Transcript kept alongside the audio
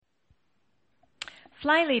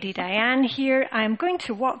Fly Lady Diane here. I'm going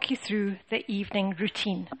to walk you through the evening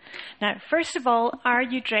routine. Now, first of all, are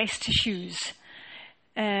you dressed to shoes?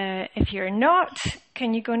 If you're not,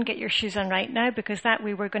 can you go and get your shoes on right now? Because that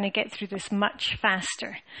way we're going to get through this much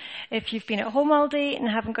faster. If you've been at home all day and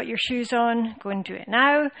haven't got your shoes on, go and do it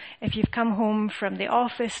now. If you've come home from the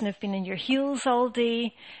office and have been in your heels all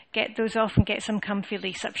day, get those off and get some comfy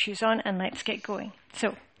lace-up shoes on, and let's get going.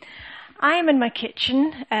 So, I am in my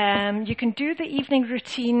kitchen. You can do the evening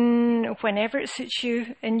routine whenever it suits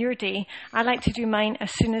you in your day. I like to do mine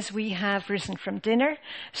as soon as we have risen from dinner.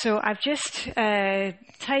 So I've just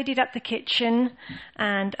tidied up the kitchen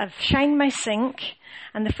and I've shined my sink.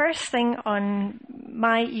 And the first thing on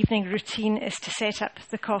my evening routine is to set up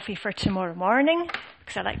the coffee for tomorrow morning,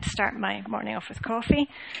 because I like to start my morning off with coffee.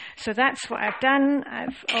 So that's what I've done.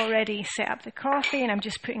 I've already set up the coffee and I'm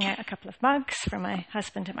just putting out a couple of mugs for my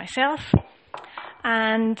husband and myself.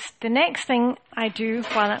 And the next thing I do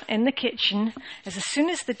while I'm in the kitchen is, as soon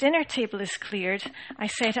as the dinner table is cleared, I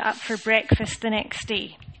set it up for breakfast the next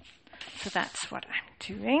day. So that's what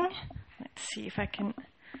I'm doing. Let's see if I can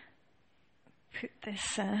put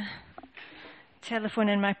this telephone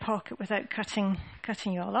in my pocket without cutting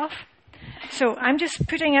you all off. So I'm just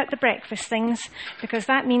putting out the breakfast things, because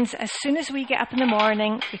that means as soon as we get up in the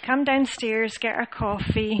morning, we come downstairs, get our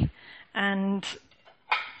coffee, and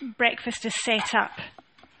breakfast is set up.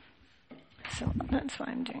 So that's what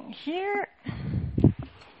I'm doing here.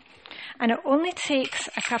 And it only takes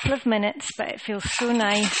a couple of minutes, but it feels so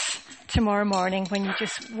nice tomorrow morning when you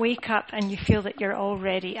just wake up and you feel that you're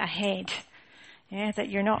already ahead. Yeah, that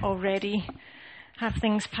you're not already have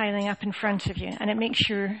things piling up in front of you, and it makes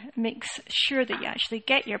sure that you actually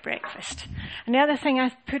get your breakfast. And the other thing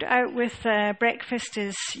I've put out with breakfast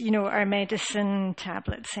is, our medicine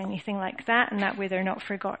tablets, anything like that, and that way they're not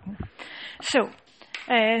forgotten. So,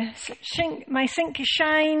 my sink is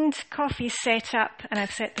shined, coffee's set up, and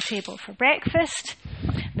I've set the table for breakfast.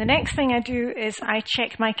 The next thing I do is I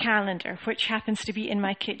check my calendar, which happens to be in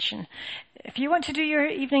my kitchen. If you want to do your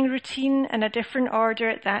evening routine in a different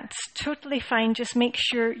order, that's totally fine. Just make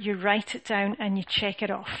sure you write it down and you check it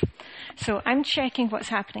off. So I'm checking what's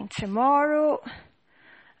happening tomorrow.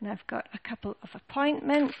 And I've got a couple of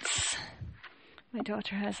appointments. My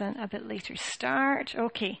daughter has a bit later start.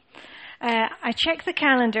 Okay. I check the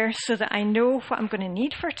calendar so that I know what I'm going to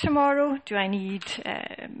need for tomorrow. Do I need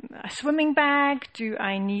a swimming bag? Do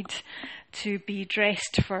I need to be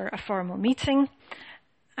dressed for a formal meeting?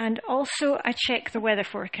 And also I check the weather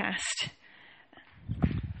forecast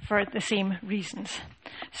for the same reasons.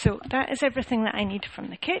 So that is everything that I need from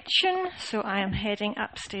the kitchen. So I am heading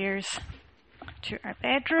upstairs to our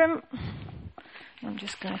bedroom. I'm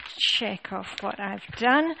just going to check off what I've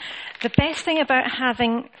done. The best thing about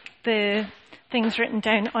having the things written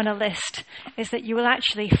down on a list is that you will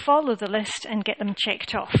actually follow the list and get them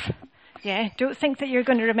checked off. Yeah, don't think that you're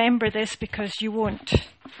going to remember this, because you won't.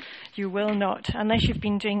 You will not, unless you've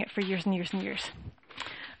been doing it for years and years and years.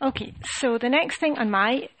 Okay, so the next thing on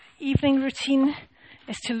my evening routine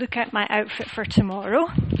is to look at my outfit for tomorrow.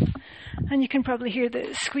 And you can probably hear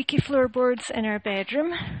the squeaky floorboards in our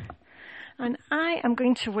bedroom. And I am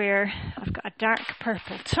going to wear, I've got a dark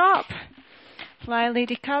purple top, Fly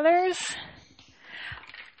Lady colours.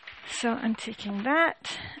 So I'm taking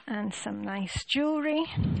that and some nice jewellery.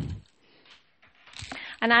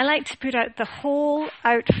 And I like to put out the whole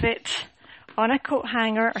outfit on a coat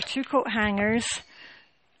hanger or two coat hangers,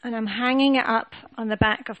 and I'm hanging it up on the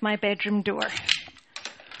back of my bedroom door.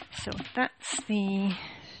 So that's the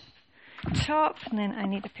top, and then I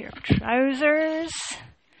need a pair of trousers.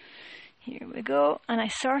 Here we go. And I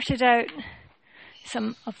sorted out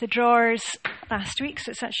some of the drawers last week,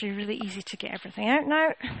 so it's actually really easy to get everything out now.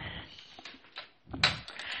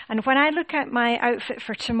 And when I look at my outfit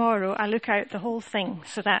for tomorrow, I look out the whole thing.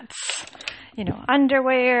 So that's,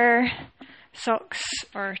 underwear, socks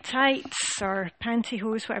or tights or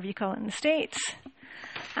pantyhose, whatever you call it in the States.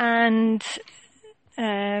 And,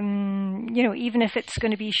 even if it's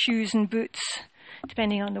going to be shoes and boots,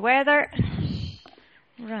 depending on the weather.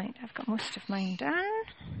 Right, I've got most of mine done.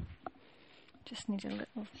 Just need a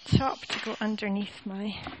little top to go underneath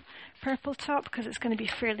my purple top, because it's going to be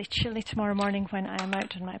fairly chilly tomorrow morning when I am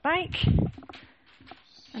out on my bike.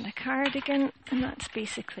 And a cardigan, and that's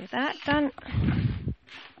basically that done.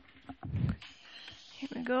 Here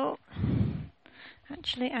we go.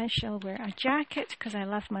 Actually, I shall wear a jacket, because I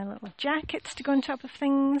love my little jackets to go on top of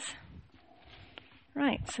things.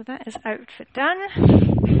 Right, so that is outfit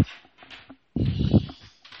done.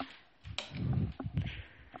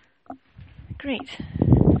 Great.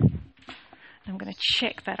 I'm going to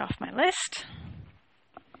check that off my list.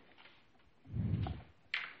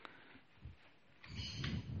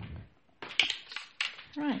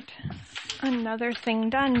 Right, another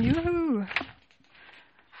thing done, yoo-hoo!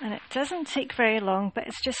 And it doesn't take very long, but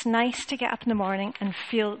it's just nice to get up in the morning and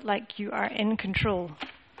feel like you are in control.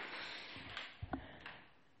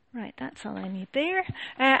 Right, that's all I need there.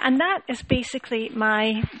 And that is basically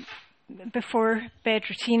my before bed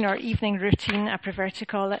routine, or evening routine, I prefer to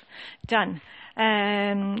call it, done.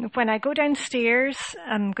 When I go downstairs,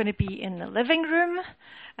 I'm going to be in the living room,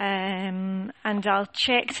 and I'll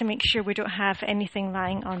check to make sure we don't have anything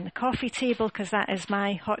lying on the coffee table, because that is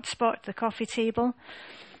my hot spot, the coffee table.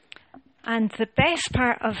 And the best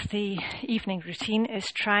part of the evening routine is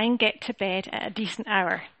try and get to bed at a decent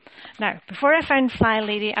hour. Now, before I found Fly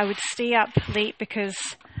Lady, I would stay up late because,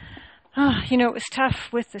 it was tough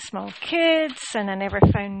with the small kids, and I never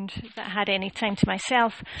found that I had any time to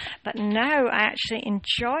myself. But now I actually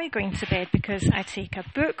enjoy going to bed because I take a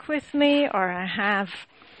book with me, or I have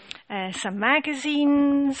some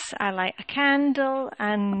magazines, I light a candle,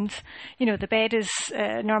 and, the bed is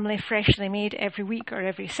normally freshly made every week or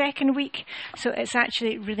every second week, so it's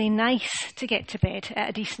actually really nice to get to bed at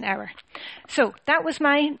a decent hour. So that was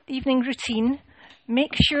my evening routine.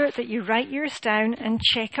 Make sure that you write yours down and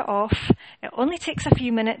check it off. It only takes a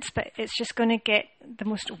few minutes, but it's just going to get the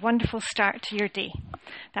most wonderful start to your day.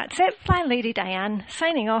 That's it, Fly Lady Diane,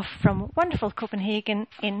 signing off from wonderful Copenhagen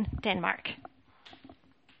in Denmark.